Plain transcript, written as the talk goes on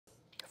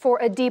For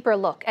a deeper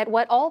look at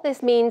what all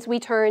this means, we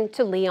turn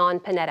to Leon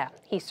Panetta.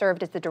 He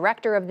served as the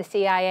director of the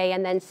CIA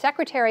and then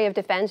Secretary of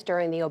Defense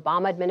during the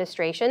Obama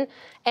administration,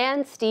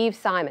 and Steve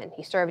Simon.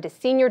 He served as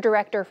senior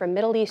director for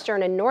Middle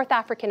Eastern and North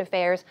African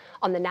affairs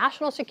on the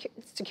National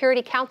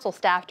Security Council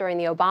staff during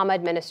the Obama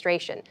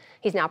administration.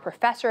 He's now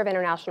professor of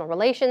international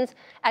relations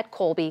at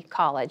Colby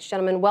College.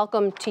 Gentlemen,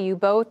 welcome to you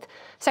both.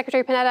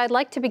 Secretary Panetta, I'd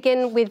like to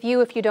begin with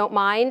you, if you don't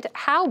mind.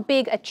 How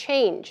big a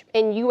change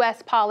in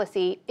U.S.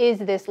 policy is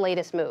this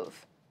latest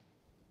move?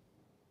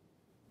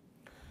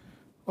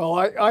 Well,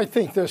 I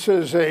think this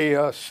is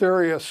a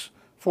serious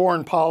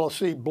foreign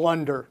policy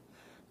blunder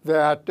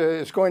that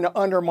is going to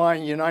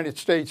undermine United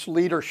States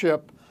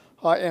leadership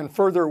and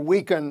further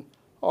weaken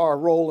our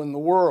role in the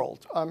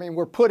world. I mean,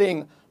 we're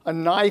putting a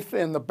knife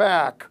in the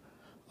back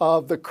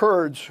of the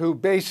Kurds who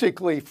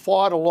basically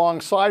fought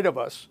alongside of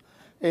us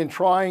in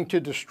trying to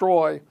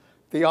destroy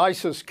the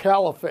ISIS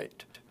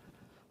caliphate.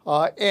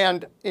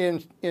 And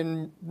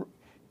in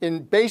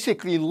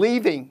basically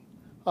leaving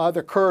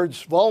the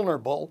Kurds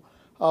vulnerable,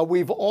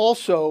 we've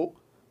also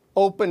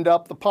opened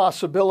up the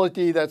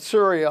possibility that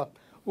Syria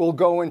will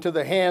go into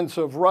the hands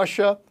of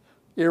Russia,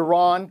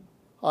 Iran,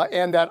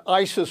 and that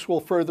ISIS will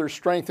further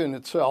strengthen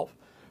itself.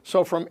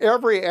 So from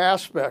every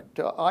aspect,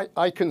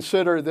 I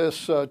consider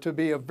this to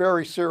be a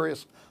very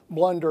serious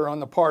blunder on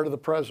the part of the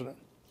president.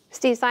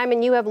 Steve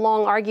Simon, you have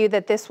long argued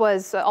that this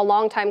was a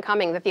long time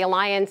coming, that the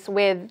alliance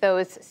with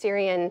those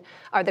Syrian,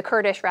 or the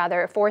Kurdish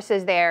rather,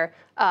 forces there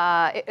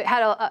it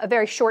had a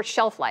very short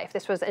shelf life.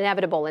 This was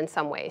inevitable in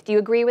some ways. Do you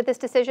agree with this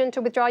decision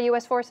to withdraw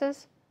U.S.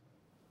 forces?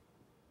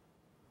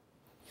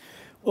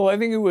 Well, I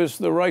think it was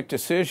the right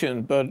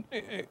decision, but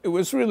it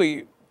was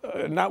really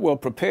not well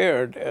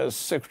prepared, as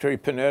Secretary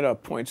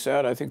Panetta points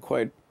out, I think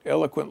quite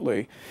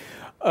eloquently.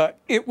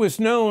 It was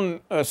known,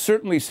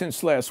 certainly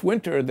since last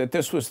winter, that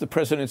this was the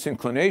president's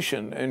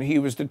inclination, and he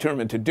was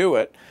determined to do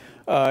it.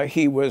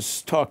 He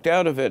was talked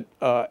out of it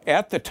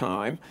at the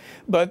time.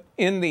 But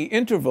in the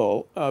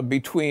interval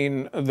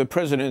between the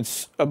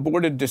president's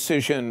aborted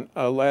decision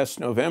last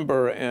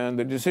November and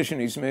the decision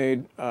he's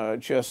made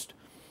just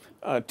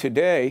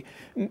today,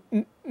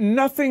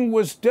 nothing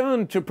was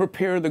done to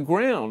prepare the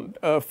ground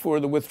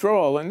for the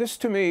withdrawal. And this,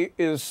 to me,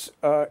 is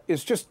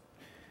just,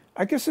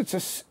 I guess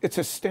it's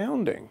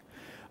astounding.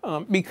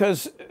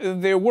 Because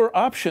there were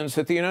options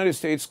that the United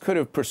States could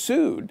have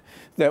pursued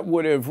that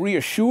would have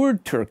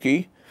reassured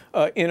Turkey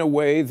in a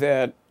way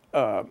that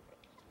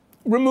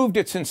removed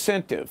its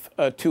incentive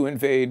to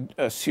invade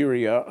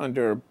Syria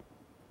under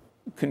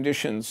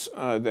conditions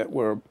that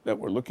we're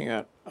looking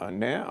at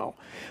now.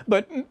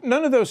 But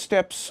none of those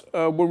steps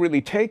were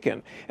really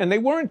taken. And they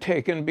weren't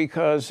taken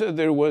because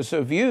there was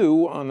a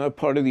view on the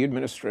part of the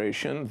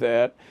administration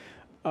that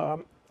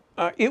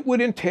it would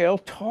entail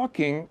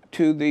talking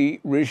to the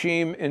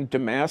regime in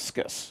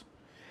Damascus.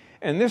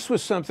 And this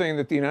was something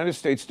that the United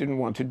States didn't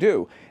want to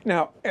do.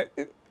 Now,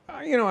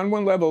 you know, on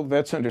one level,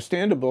 that's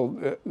understandable.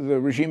 The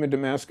regime in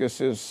Damascus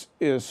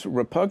is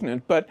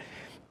repugnant. But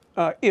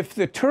if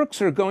the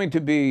Turks are going to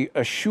be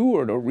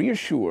assured or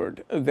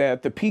reassured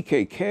that the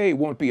PKK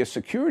won't be a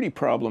security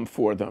problem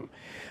for them,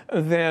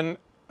 then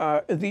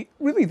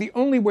really the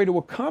only way to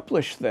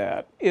accomplish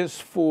that is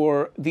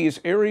for these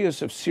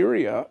areas of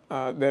Syria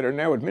that are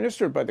now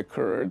administered by the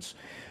Kurds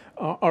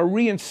are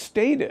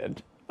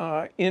reinstated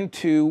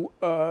into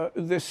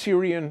the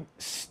Syrian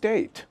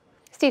state.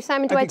 Steve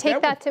Simon, do I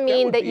take that to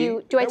mean that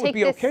you do I take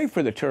this okay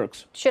for the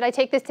Turks? Should I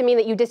take this to mean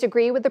that you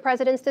disagree with the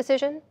president's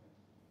decision?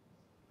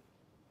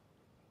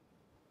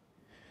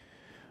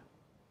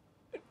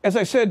 As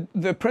I said,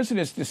 the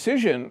president's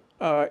decision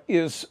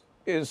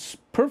is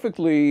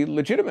perfectly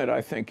legitimate,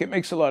 I think. It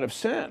makes a lot of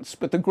sense.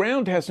 But the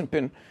ground hasn't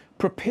been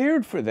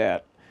prepared for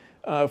that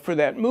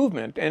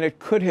movement, and it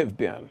could have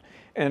been.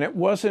 And it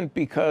wasn't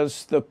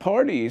because the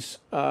parties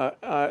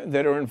that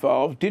are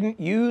involved didn't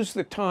use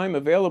the time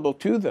available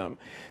to them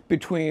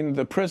between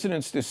the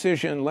president's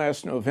decision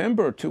last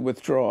November to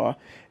withdraw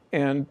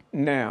and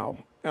now.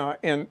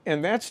 And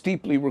that's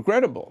deeply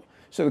regrettable.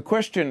 So the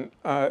question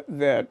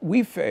that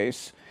we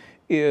face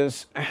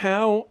is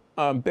how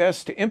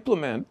best to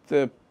implement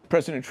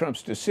President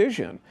Trump's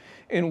decision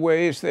in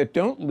ways that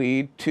don't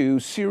lead to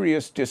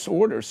serious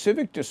disorder,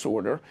 civic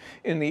disorder,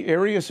 in the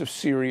areas of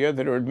Syria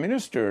that are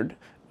administered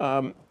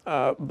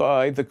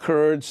by the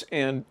Kurds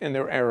and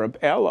their Arab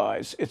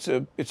allies. It's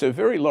a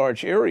very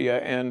large area,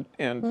 and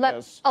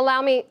as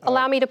allow me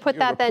to put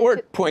that then.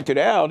 Report pointed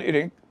out,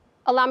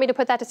 allow me to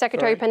put that to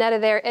Secretary Panetta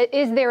there.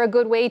 Is there a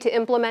good way to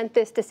implement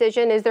this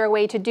decision? Is there a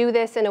way to do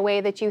this in a way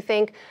that you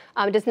think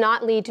does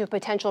not lead to a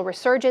potential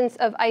resurgence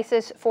of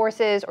ISIS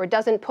forces or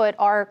doesn't put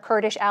our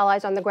Kurdish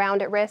allies on the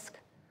ground at risk?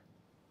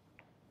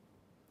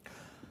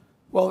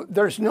 Well,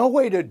 there's no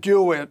way to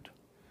do it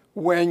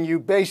when you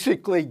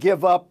basically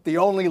give up the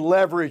only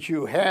leverage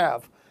you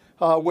have,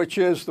 which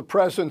is the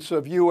presence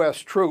of U.S.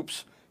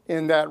 troops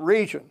in that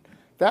region.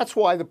 That's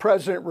why the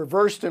president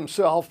reversed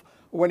himself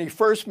when he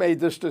first made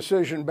this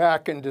decision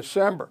back in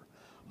December,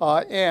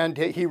 and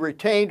he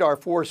retained our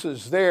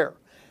forces there.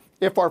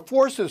 If our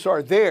forces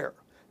are there,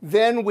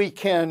 then we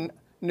can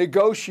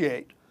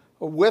negotiate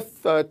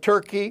with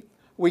Turkey.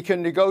 We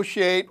can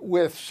negotiate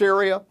with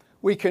Syria.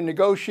 We can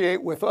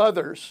negotiate with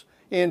others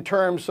in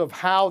terms of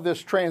how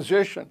this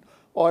transition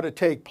ought to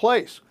take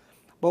place.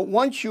 But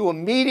once you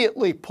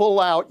immediately pull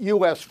out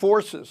U.S.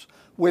 forces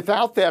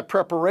without that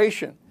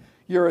preparation,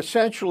 you're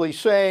essentially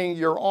saying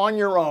you're on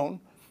your own,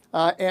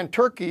 and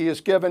Turkey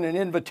is given an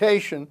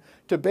invitation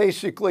to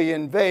basically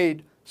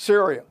invade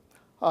Syria.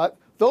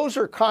 Those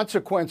are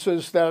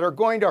consequences that are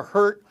going to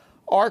hurt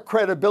our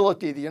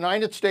credibility, the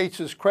United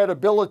States'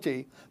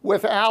 credibility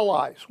with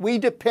allies. We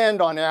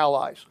depend on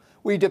allies.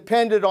 We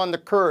depended on the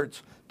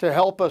Kurds to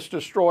help us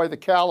destroy the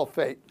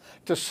caliphate.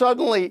 To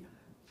suddenly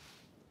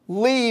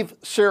leave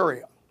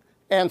Syria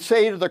and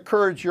say to the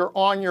Kurds, you're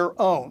on your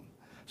own,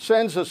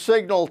 sends a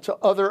signal to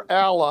other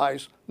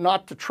allies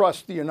not to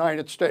trust the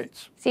United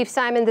States. Steve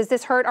Simon, does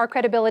this hurt our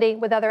credibility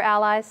with other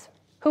allies?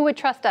 Who would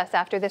trust us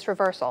after this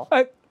reversal?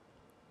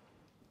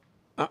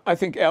 I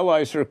think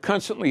allies are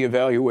constantly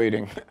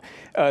evaluating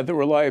the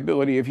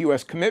reliability of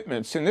U.S.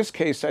 commitments. In this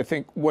case, I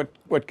think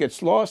what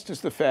gets lost is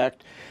the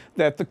fact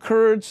that the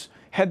Kurds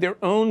had their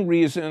own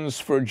reasons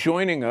for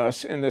joining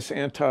us in this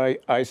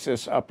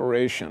anti-ISIS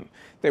operation.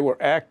 They were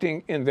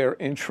acting in their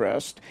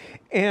interest.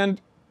 And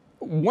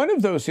one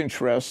of those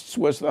interests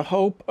was the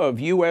hope of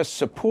U.S.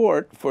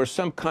 support for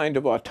some kind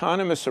of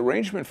autonomous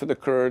arrangement for the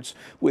Kurds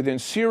within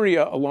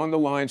Syria along the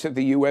lines that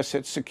the U.S.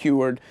 had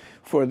secured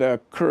for the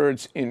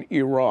Kurds in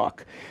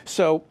Iraq.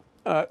 So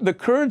the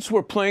Kurds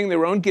were playing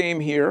their own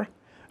game here.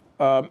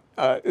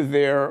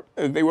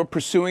 They were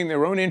pursuing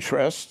their own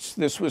interests.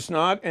 This was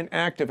not an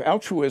act of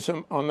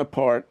altruism on the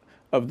part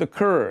of the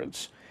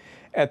Kurds.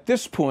 At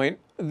this point,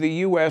 the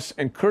U.S.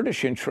 and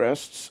Kurdish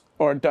interests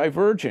are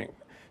diverging.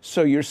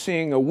 So you're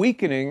seeing a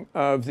weakening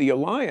of the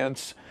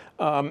alliance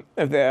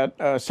that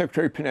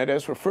Secretary Panetta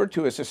has referred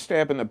to as a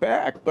stab in the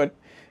back, but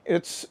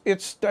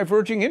it's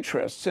diverging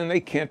interests, and they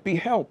can't be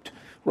helped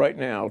right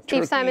now.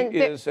 Steve Simon, Turkey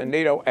is a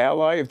NATO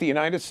ally of the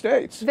United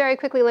States. Very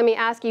quickly, let me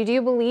ask you, do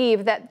you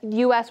believe that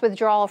U.S.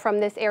 withdrawal from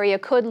this area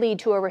could lead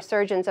to a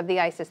resurgence of the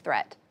ISIS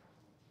threat?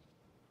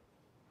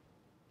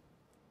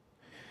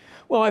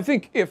 Well, I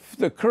think if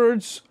the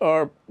Kurds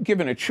are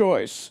given a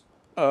choice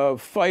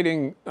of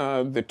fighting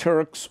the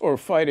Turks or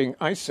fighting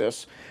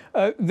ISIS,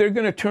 they're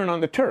going to turn on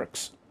the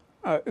Turks.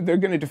 They're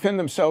going to defend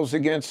themselves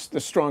against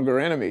the stronger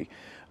enemy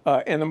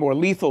and the more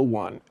lethal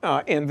one.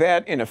 And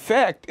that, in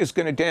effect, is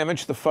going to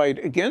damage the fight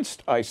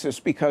against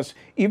ISIS, because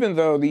even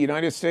though the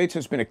United States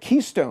has been a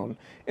keystone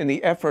in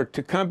the effort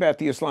to combat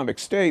the Islamic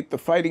State, the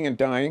fighting and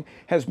dying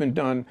has been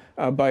done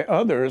by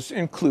others,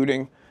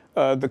 including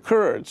the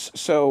Kurds.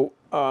 So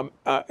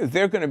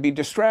they're going to be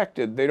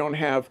distracted. They don't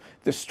have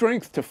the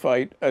strength to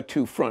fight a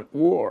two-front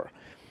war.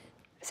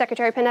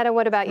 Secretary Panetta,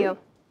 what about you?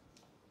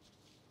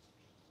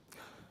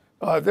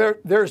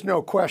 There's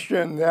no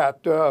question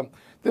that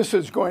this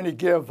is going to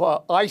give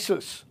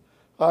ISIS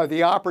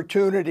the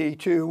opportunity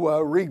to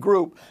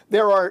regroup.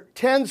 There are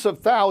tens of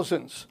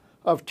thousands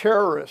of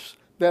terrorists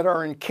that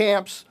are in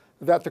camps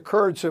that the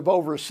Kurds have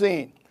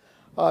overseen.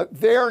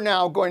 They're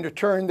now going to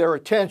turn their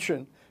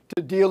attention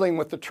to dealing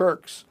with the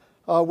Turks,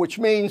 which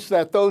means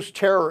that those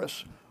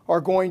terrorists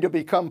are going to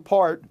become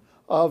part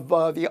of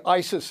the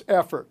ISIS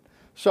effort.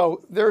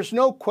 So there's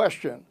no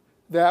question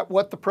that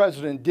what the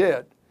president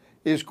did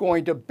is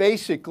going to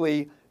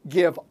basically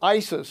give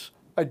ISIS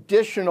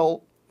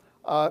additional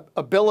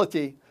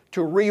ability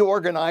to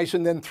reorganize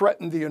and then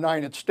threaten the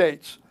United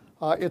States.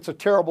 It's a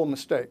terrible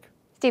mistake.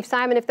 Steve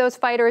Simon, if those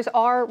fighters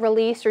are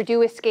released or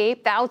do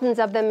escape, thousands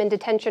of them in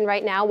detention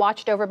right now,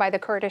 watched over by the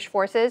Kurdish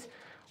forces,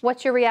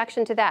 what's your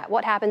reaction to that?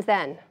 What happens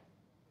then?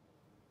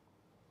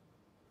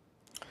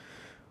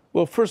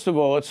 Well, first of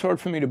all, it's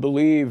hard for me to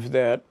believe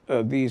that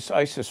these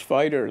ISIS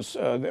fighters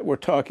that we're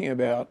talking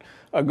about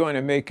are going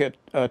to make it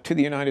to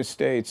the United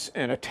States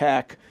and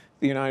attack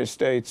the United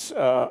States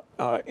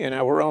in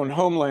our own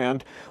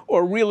homeland,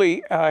 or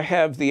really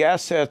have the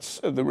assets,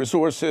 the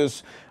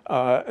resources,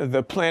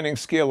 the planning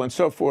skill, and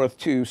so forth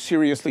to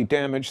seriously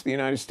damage the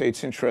United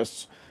States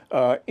interests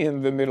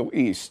in the Middle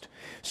East.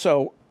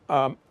 So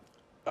I'm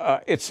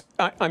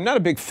not a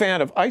big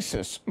fan of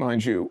ISIS,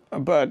 mind you,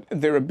 but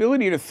their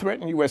ability to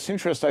threaten U.S.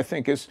 interests, I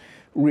think, is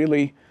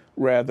really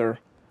rather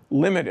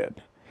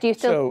limited.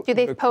 Do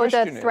they pose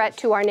a threat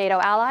to our NATO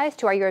allies,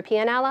 to our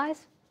European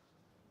allies?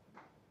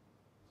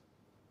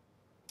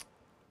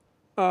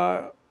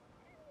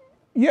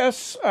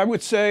 Yes, I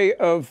would say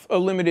of a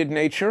limited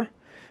nature,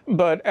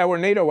 but our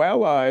NATO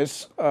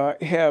allies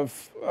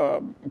have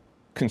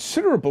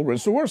considerable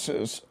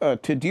resources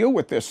to deal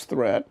with this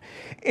threat.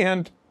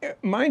 And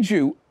mind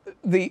you,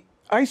 the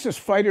ISIS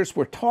fighters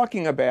we're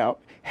talking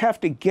about have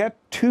to get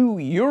to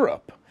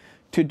Europe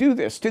to do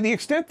this. To the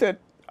extent that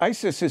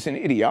ISIS is an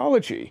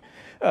ideology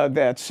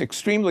that's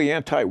extremely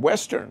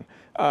anti-Western,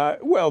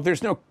 well,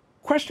 there's no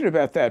question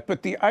about that,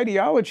 but the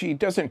ideology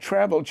doesn't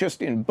travel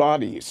just in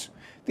bodies.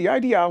 The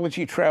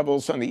ideology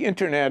travels on the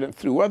internet and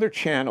through other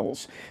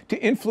channels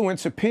to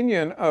influence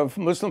opinion of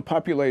Muslim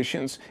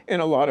populations in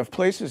a lot of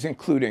places,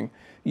 including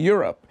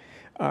Europe.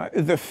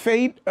 The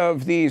fate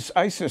of these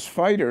ISIS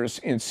fighters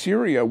in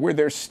Syria, where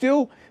they're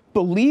still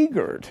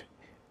beleaguered,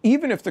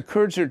 even if the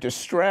Kurds are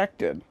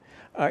distracted,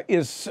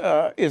 is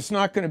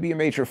not going to be a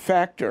major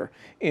factor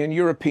in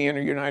European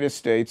or United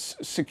States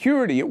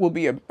security. It will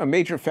be a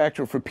major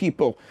factor for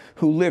people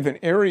who live in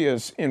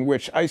areas in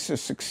which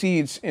ISIS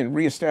succeeds in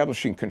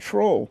reestablishing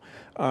control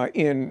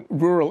in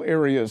rural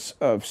areas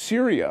of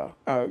Syria.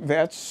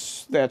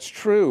 That's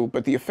true,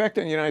 but the effect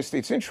on the United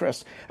States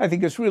interests, I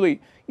think, is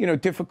really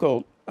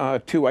difficult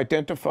to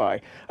identify.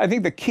 I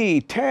think the key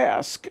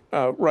task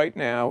right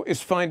now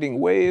is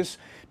finding ways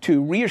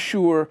to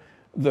reassure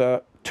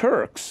the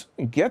Turks,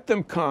 get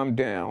them calmed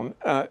down,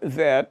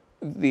 that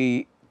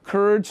the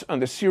Kurds on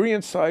the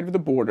Syrian side of the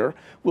border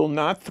will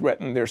not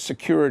threaten their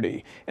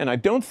security. And I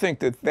don't think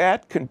that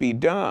that can be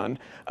done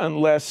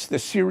unless the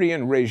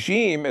Syrian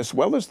regime, as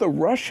well as the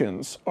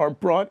Russians, are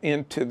brought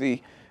into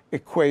the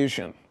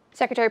equation.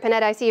 Secretary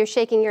Panetta, I see you're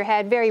shaking your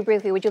head. Very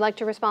briefly, would you like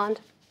to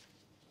respond?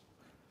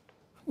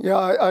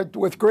 Yeah,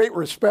 with great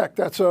respect,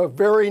 that's a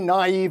very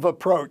naive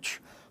approach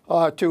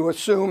to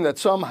assume that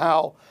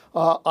somehow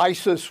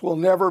ISIS will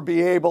never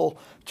be able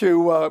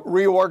to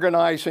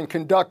reorganize and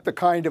conduct the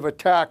kind of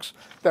attacks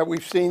that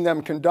we've seen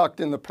them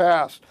conduct in the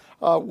past.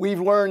 We've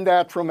learned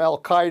that from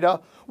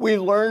al-Qaeda. We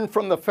learned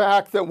from the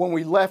fact that when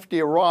we left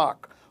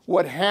Iraq,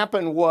 what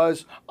happened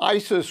was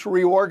ISIS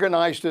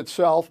reorganized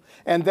itself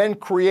and then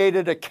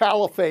created a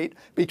caliphate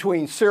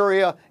between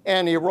Syria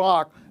and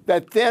Iraq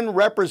that then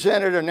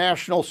represented a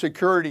national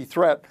security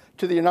threat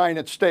to the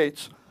United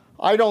States.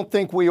 I don't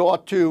think we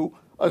ought to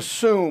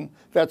assume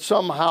that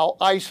somehow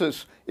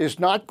ISIS is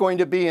not going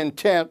to be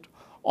intent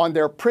on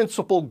their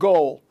principal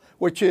goal,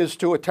 which is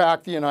to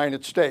attack the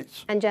United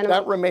States. And gentlemen,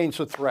 that remains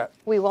a threat.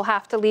 We will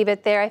have to leave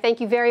it there. I thank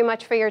you very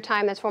much for your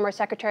time. That's former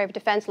Secretary of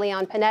Defense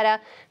Leon Panetta,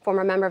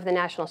 former member of the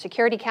National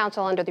Security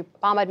Council under the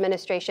Obama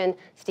administration,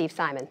 Steve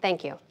Simon.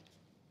 Thank you.